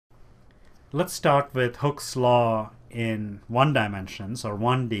Let's start with Hooke's law in 1 dimensions or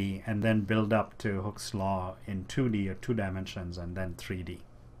 1D and then build up to Hooke's law in 2D or 2 dimensions and then 3D.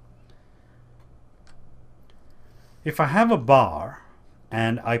 If I have a bar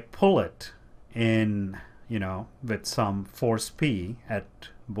and I pull it in, with some force P at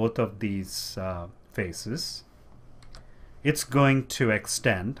both of these faces, it's going to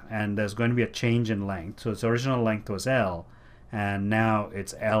extend and there's going to be a change in length. So its original length was L and now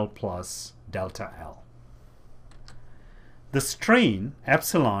it's L plus delta L. The strain,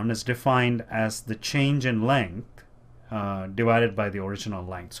 epsilon, is defined as the change in length divided by the original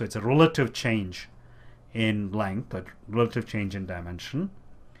length. So it's a relative change in length, a relative change in dimension.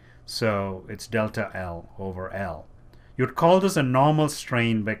 So it's delta L over L. You'd call this a normal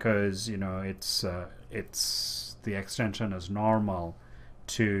strain because it's the extension is normal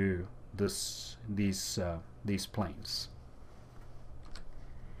to these planes.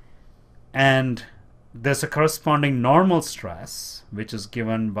 And there's a corresponding normal stress, which is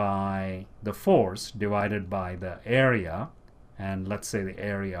given by the force divided by the area, and let's say the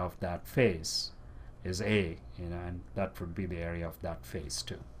area of that face is A, and that would be the area of that face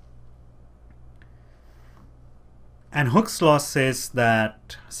too. And Hooke's law says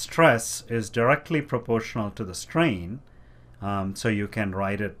that stress is directly proportional to the strain, so you can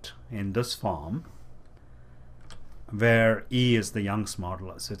write it in this form, where E is the Young's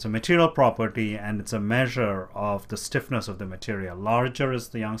modulus. It's a material property and it's a measure of the stiffness of the material. Larger is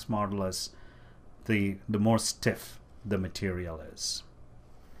the Young's modulus, the more stiff the material is.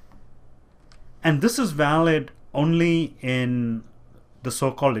 And this is valid only in the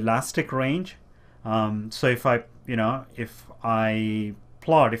so-called elastic range. So if I do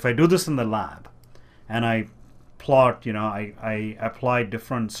this in the lab and I plot, I apply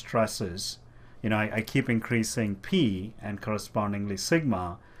different stresses, I keep increasing P and correspondingly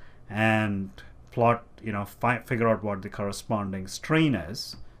sigma and plot, figure out what the corresponding strain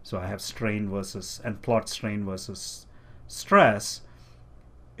is. So I have strain versus, and plot strain versus stress.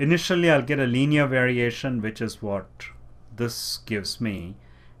 Initially I'll get a linear variation, which is what this gives me,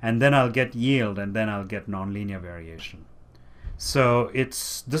 and then I'll get yield, and then I'll get nonlinear variation. So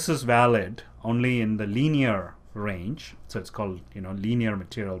this is valid only in the linear range. So it's called linear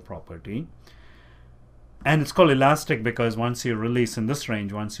material property. And it's called elastic because once you release in this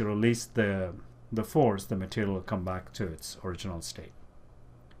range, once you release the force, the material will come back to its original state.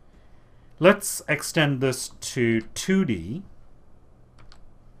 Let's extend this to 2D.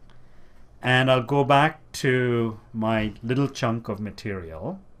 And I'll go back to my little chunk of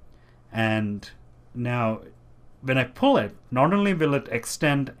material. And now when I pull it, not only will it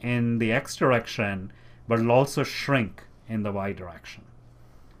extend in the X direction, but it'll also shrink in the Y direction.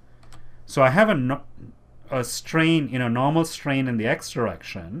 So I have a strain, normal strain in the X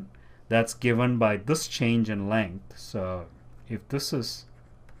direction that's given by this change in length. So if this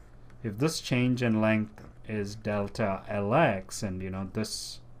change in length is delta Lx, and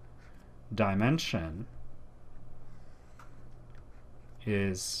this dimension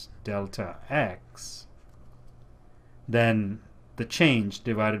is delta X, then the change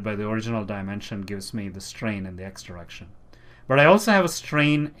divided by the original dimension gives me the strain in the X direction. But I also have a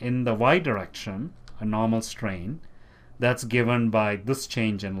strain in the Y direction, a normal strain, that's given by this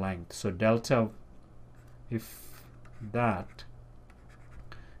change in length. So delta, if that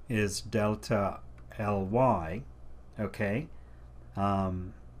is delta Ly, okay,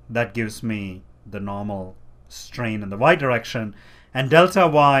 that gives me the normal strain in the Y direction. And delta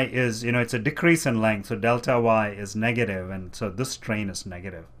Y is, it's a decrease in length, so delta Y is negative, and so this strain is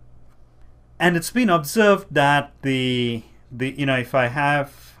negative. And it's been observed that if I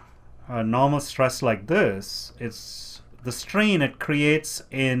have a normal stress like this, it's the strain it creates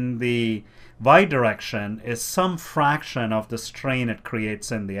in the Y direction is some fraction of the strain it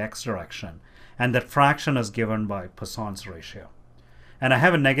creates in the X direction, and that fraction is given by Poisson's ratio. And I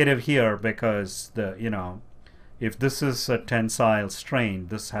have a negative here because if this is a tensile strain,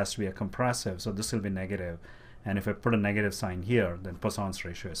 this has to be a compressive, so this will be negative. And if I put a negative sign here, then Poisson's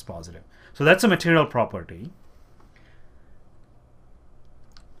ratio is positive. So that's a material property.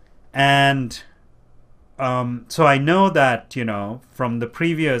 And so I know that, from the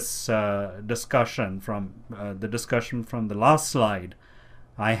previous discussion, from the discussion from the last slide,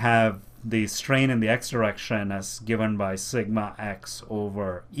 I have the strain in the X direction as given by sigma X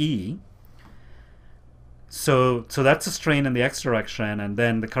over E. So that's a strain in the X direction, and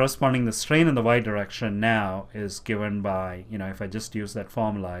then the strain in the Y direction now is given by, if I just use that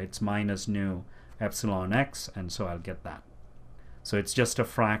formula, it's minus nu epsilon X, and so I'll get that. So it's just a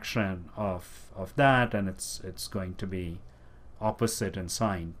fraction of that, and it's going to be opposite in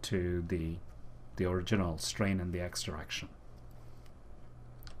sign to the original strain in the x direction.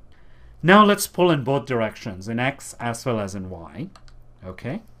 Now let's pull in both directions, in x as well as in y.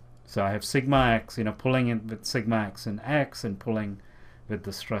 Okay, so I have sigma x, pulling in with sigma x in x and pulling with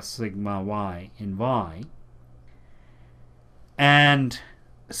the stress sigma y in y. And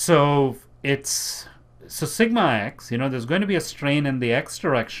so sigma x, there's going to be a strain in the x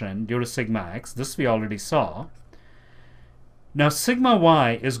direction due to sigma x. This we already saw. Now sigma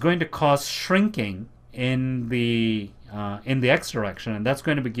y is going to cause shrinking in the x direction, and that's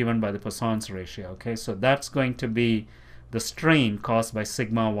going to be given by the Poisson's ratio. Okay, so that's going to be the strain caused by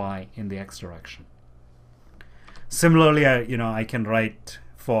sigma y in the x direction. Similarly, I can write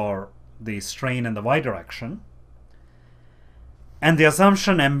for the strain in the y direction. And the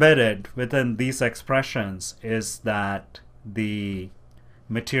assumption embedded within these expressions is that the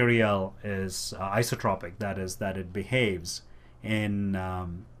material is isotropic, that is, that it behaves in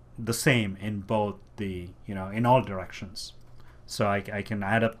the same in both in all directions. So I can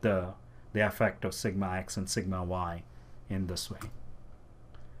add up the effect of sigma x and sigma y in this way.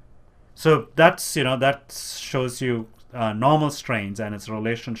 So that's that shows you normal strains and its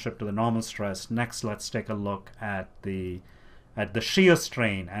relationship to the normal stress. Next, let's take a look at the shear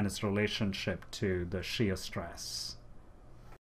strain and its relationship to the shear stress.